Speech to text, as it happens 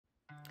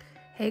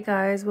Hey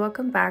guys,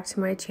 welcome back to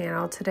my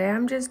channel. Today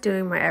I'm just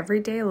doing my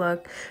everyday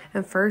look,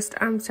 and first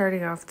I'm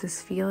starting off this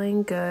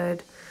Feeling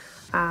Good.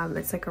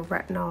 It's like a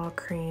retinol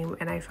cream,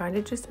 and I find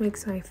it just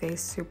makes my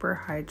face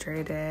super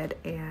hydrated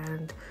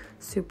and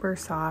super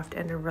soft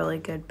and a really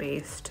good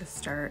base to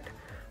start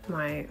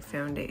my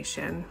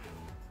foundation.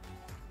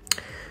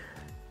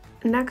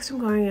 Next I'm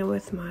going in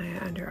with my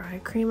under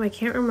eye cream. I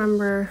can't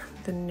remember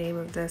the name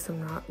of this.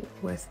 I'm not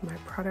with my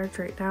product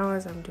right now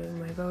as I'm doing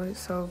my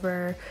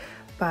voiceover,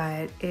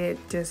 but it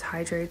just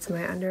hydrates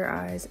my under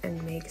eyes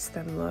and makes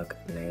them look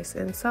nice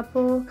and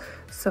supple.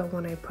 So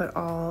when I put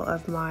all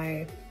of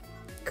my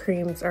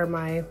creams or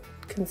my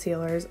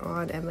concealers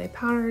on and my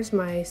powders,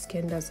 my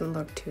skin doesn't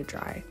look too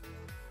dry.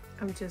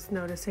 I'm just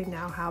noticing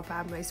now how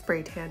bad my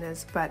spray tan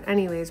is, but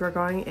anyways, we're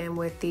going in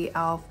with the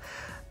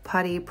e.l.f.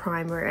 Putty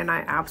Primer, and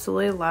I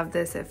absolutely love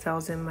this. It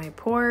fills in my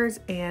pores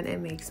and it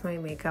makes my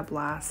makeup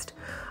last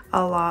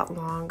a lot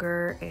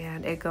longer,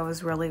 and it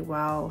goes really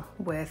well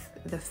with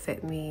the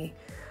Fit Me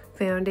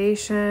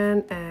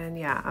foundation. And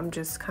yeah, I'm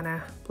just kind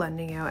of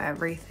blending out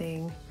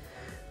everything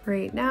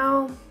right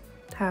now,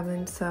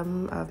 having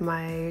some of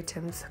my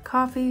Tim's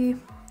coffee,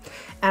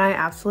 and I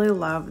absolutely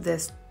love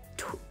this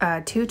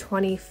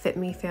 220 Fit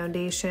Me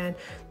foundation.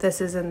 This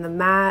is in the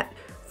matte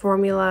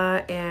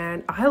formula,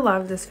 and I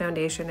love this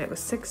foundation. It was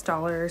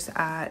 $6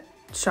 at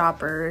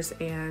Shoppers,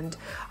 and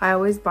I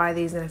always buy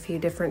these in a few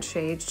different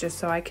shades just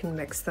so I can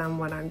mix them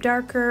when I'm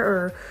darker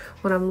or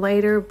when I'm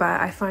lighter, but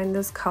I find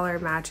this color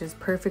matches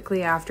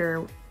perfectly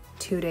after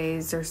 2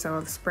 days or so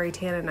of spray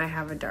tan, and I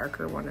have a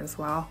darker one as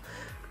well.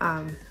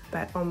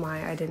 But oh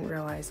my, I didn't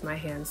realize my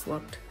hands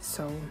looked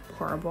so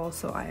horrible,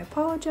 so I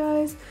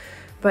apologize.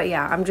 But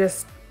yeah, I'm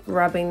just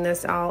rubbing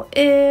this all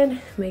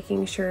in,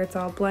 making sure it's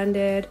all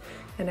blended,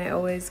 and I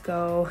always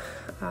go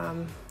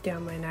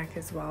down my neck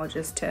as well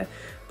just to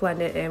blend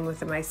it in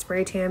with my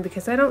spray tan,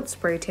 because I don't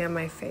spray tan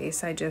my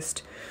face, I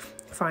just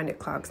find it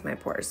clogs my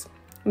pores.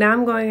 Now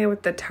I'm going in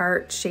with the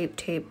Tarte Shape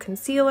Tape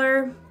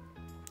Concealer,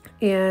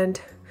 and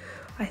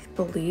I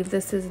believe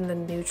this is in the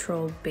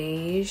neutral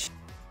beige.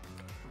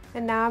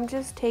 And now I'm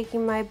just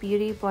taking my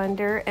beauty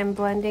blender and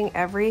blending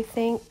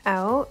everything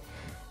out.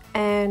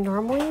 And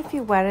normally if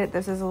you wet it,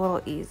 this is a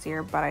little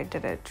easier, but I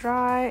did it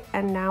dry.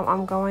 And now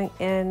I'm going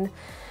in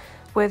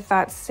with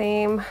that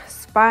same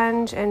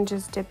sponge and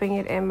just dipping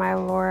it in my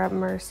Laura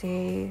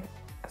Mercier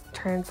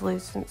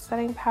translucent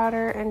setting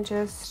powder and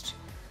just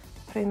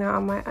putting that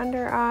on my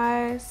under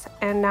eyes.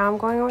 And now I'm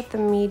going with the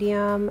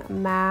medium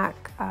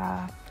MAC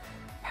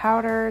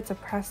powder. It's a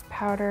pressed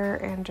powder,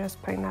 and just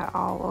putting that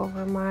all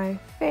over my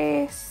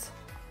face.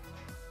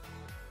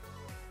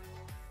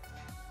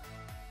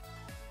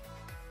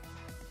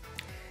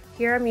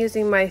 Here I'm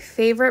using my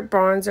favorite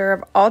bronzer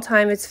of all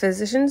time. It's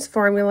Physicians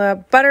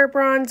Formula Butter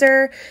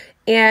Bronzer,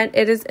 and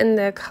it is in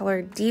the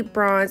color Deep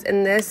Bronze.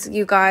 And this,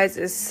 you guys,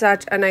 is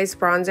such a nice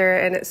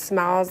bronzer, and it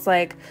smells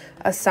like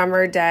a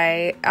summer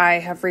day. I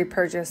have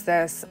repurchased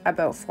this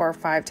about 4 or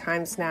 5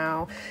 times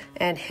now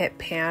and hit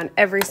pan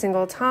every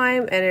single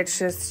time, and it's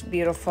just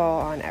beautiful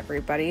on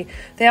everybody.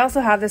 They also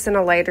have this in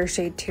a lighter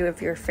shade too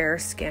if you're fair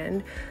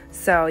skinned,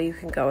 so you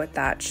can go with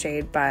that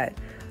shade, but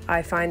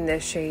I find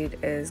this shade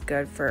is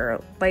good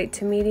for light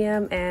to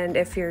medium, and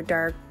if you're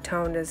dark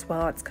toned as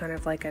well, it's kind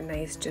of like a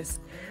nice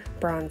just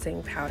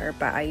bronzing powder,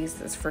 but I use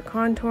this for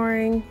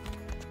contouring.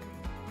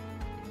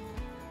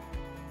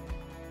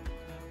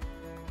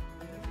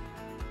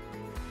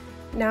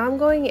 Now I'm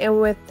going in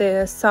with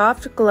the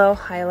Soft Glow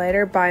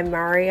Highlighter by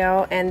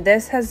Mario, and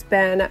this has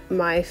been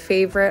my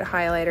favorite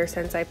highlighter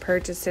since I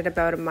purchased it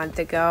about a month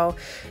ago,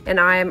 and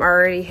I am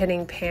already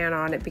hitting pan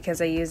on it because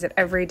I use it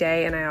every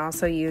day, and I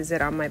also use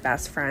it on my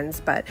best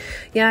friends. But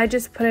yeah, I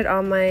just put it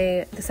on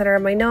the center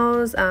of my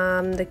nose,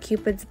 the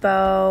Cupid's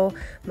bow,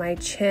 my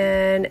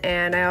chin,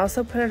 and I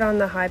also put it on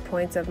the high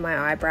points of my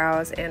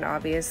eyebrows and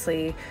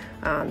obviously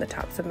the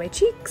tops of my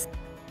cheeks.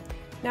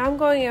 Now I'm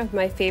going in with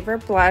my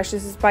favorite blush.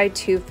 This is by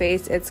Too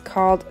Faced. It's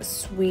called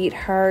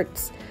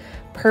Sweetheart's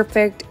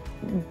Perfect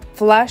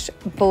Flush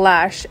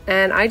Blush,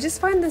 and I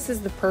just find this is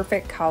the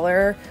perfect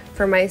color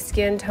for my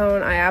skin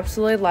tone. I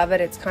absolutely love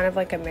it. It's kind of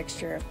like a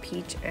mixture of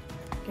peach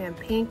and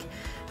pink.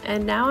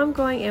 And now I'm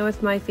going in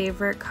with my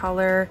favorite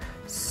color,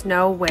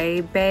 Snow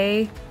Way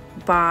Bay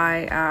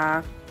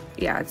by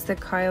it's the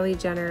Kylie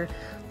Jenner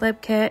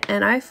lip kit,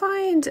 and I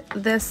find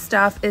this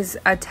stuff is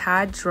a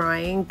tad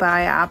drying, but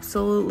I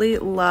absolutely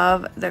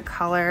love the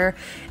color.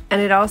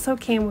 And it also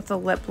came with a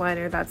lip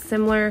liner that's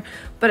similar,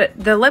 but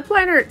the lip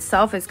liner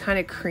itself is kind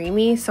of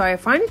creamy, so I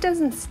find it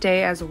doesn't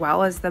stay as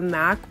well as the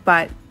MAC,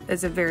 but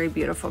it's a very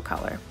beautiful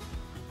color.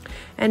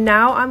 And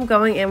now I'm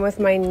going in with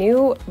my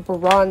new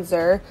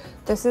bronzer.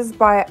 This is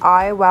by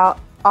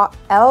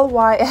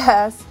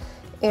LYS,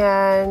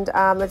 and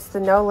it's the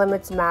No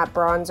Limits Matte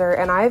Bronzer,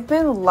 and I've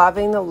been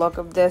loving the look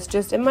of this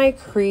just in my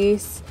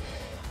crease,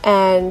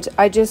 and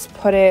I just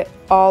put it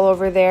all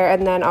over there,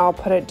 and then I'll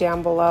put it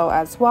down below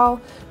as well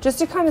just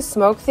to kind of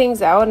smoke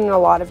things out. And a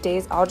lot of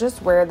days I'll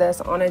just wear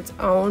this on its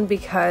own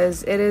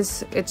because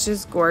it's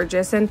just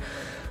gorgeous, and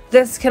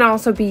this can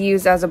also be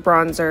used as a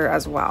bronzer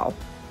as well.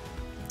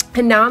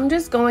 And now I'm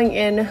just going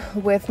in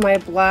with my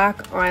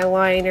black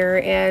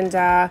eyeliner,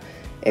 and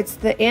it's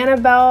the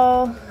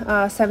Annabelle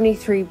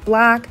 73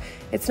 Black.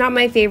 It's not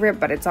my favorite,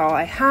 but it's all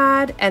I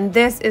had. And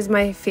this is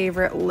my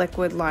favorite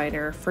liquid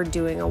liner for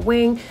doing a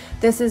wing.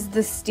 This is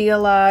the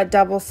Stila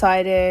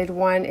double-sided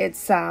one.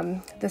 It's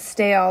the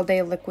Stay All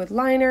Day liquid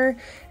liner,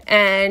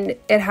 and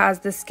it has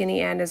the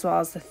skinny end as well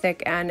as the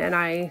thick end, and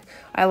I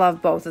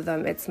love both of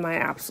them. It's my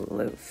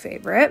absolute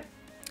favorite.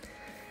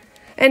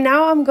 And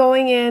now I'm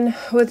going in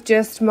with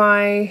just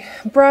my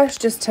brush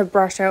just to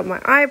brush out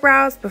my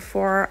eyebrows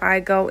before I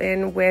go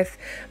in with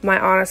my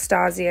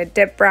Anastasia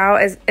Dip Brow.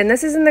 And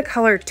this is in the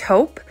color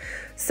Taupe.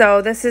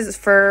 So this is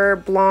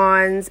for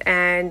blondes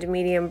and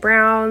medium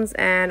browns,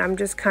 and I'm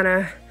just kind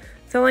of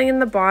filling in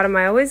the bottom.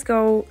 I always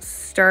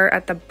start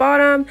at the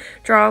bottom,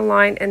 draw a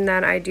line, and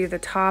then I do the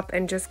top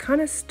and just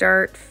kind of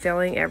start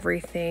filling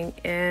everything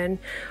in.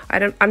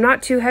 I'm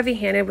not too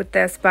heavy-handed with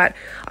this, but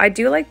I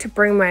do like to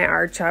bring my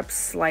arch up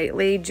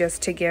slightly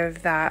just to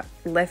give that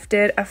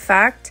lifted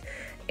effect.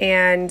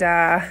 And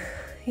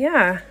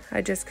yeah,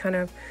 I just kind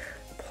of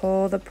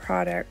pull the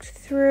product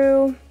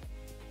through,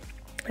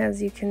 as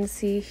you can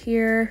see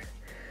here.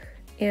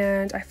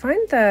 And I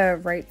find the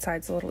right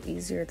side's a little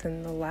easier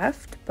than the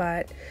left,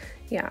 but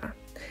yeah.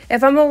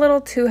 If I'm a little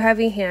too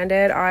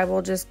heavy-handed, I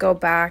will just go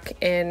back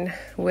in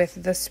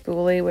with the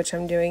spoolie, which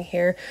I'm doing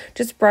here.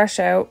 Just brush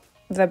out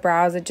the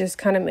brows. It just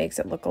kind of makes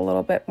it look a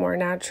little bit more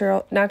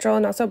natural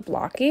and not so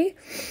blocky.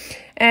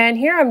 And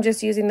here I'm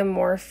just using the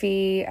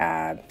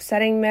Morphe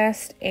setting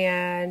mist,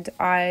 and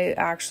I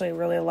actually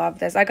really love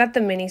this. I got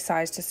the mini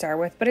size to start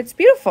with, but it's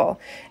beautiful.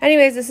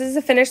 Anyways, this is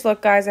the finished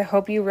look, guys. I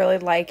hope you really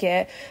like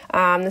it.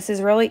 This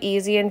is really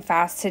easy and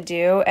fast to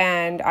do,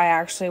 and I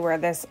actually wear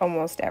this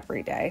almost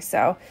every day.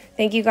 So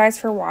thank you guys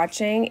for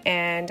watching,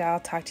 and I'll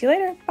talk to you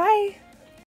later. Bye.